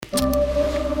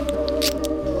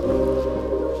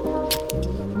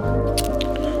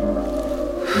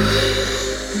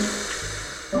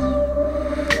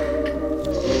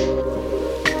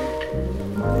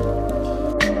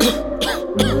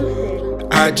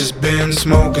I just been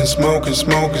smoking, smoking,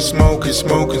 smoking, smoking,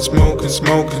 smoking, smoking,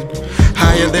 smoking,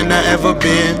 higher than I ever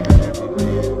been.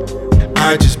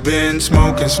 I just been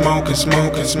smoking, smoking,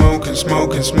 smoking, smoking,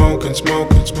 smoking, smoking,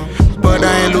 smoking, smoking, but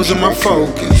I ain't losing my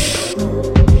focus.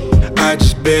 I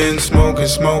just been smoking,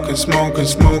 smoking, smoking,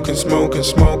 smoking, smoking,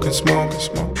 smoking, smoking,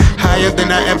 smoking, higher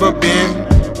than I ever been.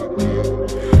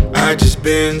 I just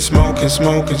been smoking,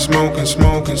 smoking, smoking,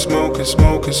 smoking, smoking,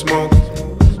 smoking,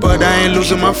 smoking, but I ain't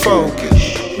losing my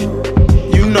focus.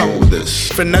 You know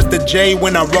this. Finesse the J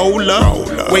when I roll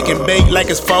up. Wake and bake like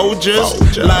it's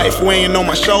Folgers. Life weighing on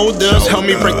my shoulders. Help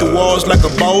me break the walls like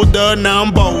a boulder. Now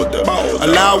I'm bolder. A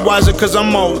lot wiser cause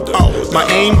I'm older. My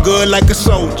aim good like a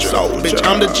soldier. Bitch,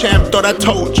 I'm the champ, thought I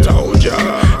told ya.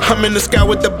 I'm in the sky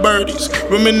with the birdies,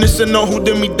 reminiscing on who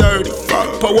did me dirty.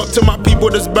 Pull up to my people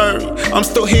that's buried. I'm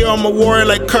still here, I'm a warrior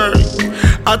like Curry.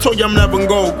 I told you I'm never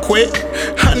gonna quit.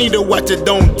 I need a watch that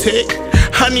don't tick.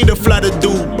 I need to fly to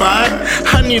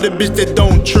Dubai. I need a bitch that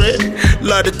don't trip.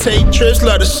 Love to take trips,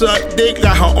 love to suck dick,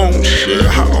 got her own shit.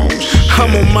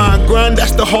 I'm on my grind,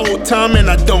 that's the whole time,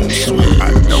 and I don't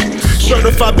switch.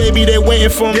 Certified baby, they waiting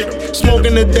for me.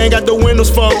 Smoking the dang, got the windows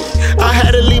fogged. I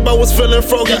had to leave, I was feeling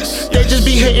froggy. They just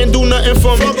be hating, do nothing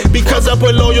for me. Because I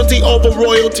put loyalty over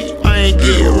royalty. I ain't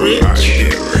get rich.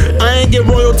 I ain't get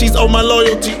royalties over my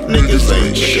loyalty. Niggas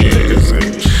ain't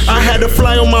shit. I had to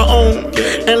fly on my own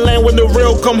and land when the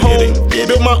real come home.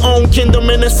 Build my own kingdom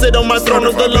and then sit on my throne.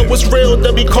 If the love was real,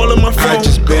 they'll be calling my phone. I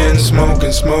just been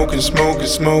smoking, smoking, smoking,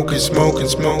 smoking, smoking,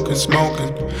 smoking,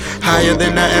 smoking, higher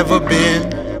than I ever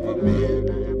been.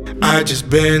 I just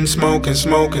been smoking,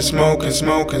 smoking, smoking,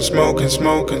 smoking, smoking,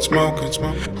 smoking, smoking,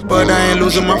 smoking, but I ain't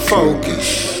losing my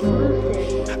focus.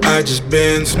 I just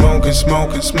been smoking,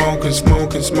 smoking, smoking,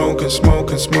 smoking, smoking,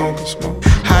 smoking, smoking, smoking,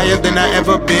 higher than I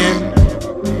ever been.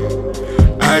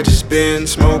 I just been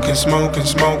smoking, smoking,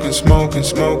 smoking, smoking,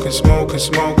 smoking, smoking,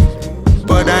 smoking,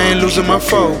 but I ain't losing my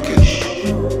focus.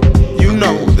 You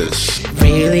know this.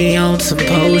 Really on some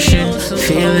potion,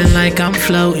 feeling like I'm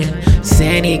floating.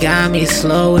 Sandy got me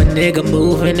slow, a nigga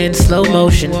moving in slow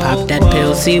motion. Pop that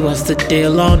pill, see what's the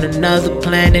deal on another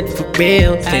planet for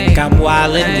real. Think I'm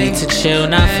wildin', need to chill,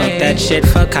 now fuck that shit,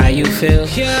 fuck how you feel.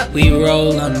 We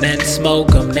roll 'em, then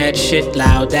smoke 'em, that shit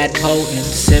loud, that potent.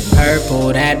 Sip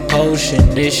purple, that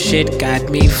potion, this shit got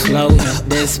me floating.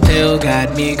 This pill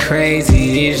got me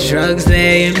crazy, these drugs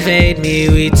they invade me.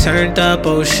 We turned up,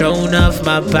 oh show enough,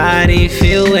 my body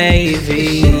feel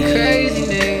wavy.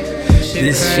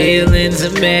 This feeling's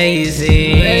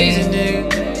amazing.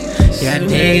 Got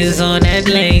niggas on that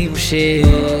lame shit.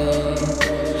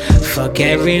 Fuck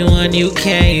everyone you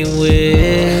came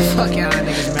with.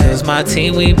 Cause my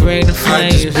team, we bring the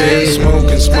flames. I just been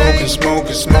smoking, smoking,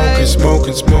 smoking, smoking,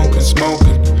 smoking, smoking,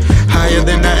 smoking, higher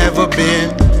than I ever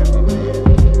been.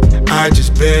 I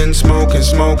just been smoking,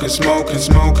 smoking, smoking,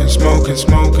 smoking, smoking,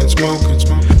 smoking, smoking,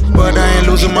 smoking, but I ain't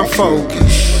losing my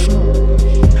focus.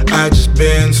 I just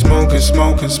been smoking,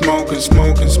 smoking, smoking,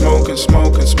 smoking, smoking,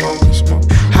 smoking, smoking, smoking,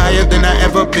 higher than I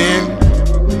ever been.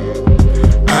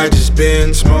 I just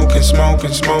been smoking,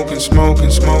 smoking, smoking, smoking,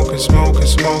 smoking, smoking,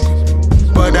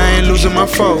 smoking, but I ain't losing my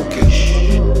focus.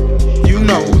 You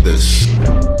know this.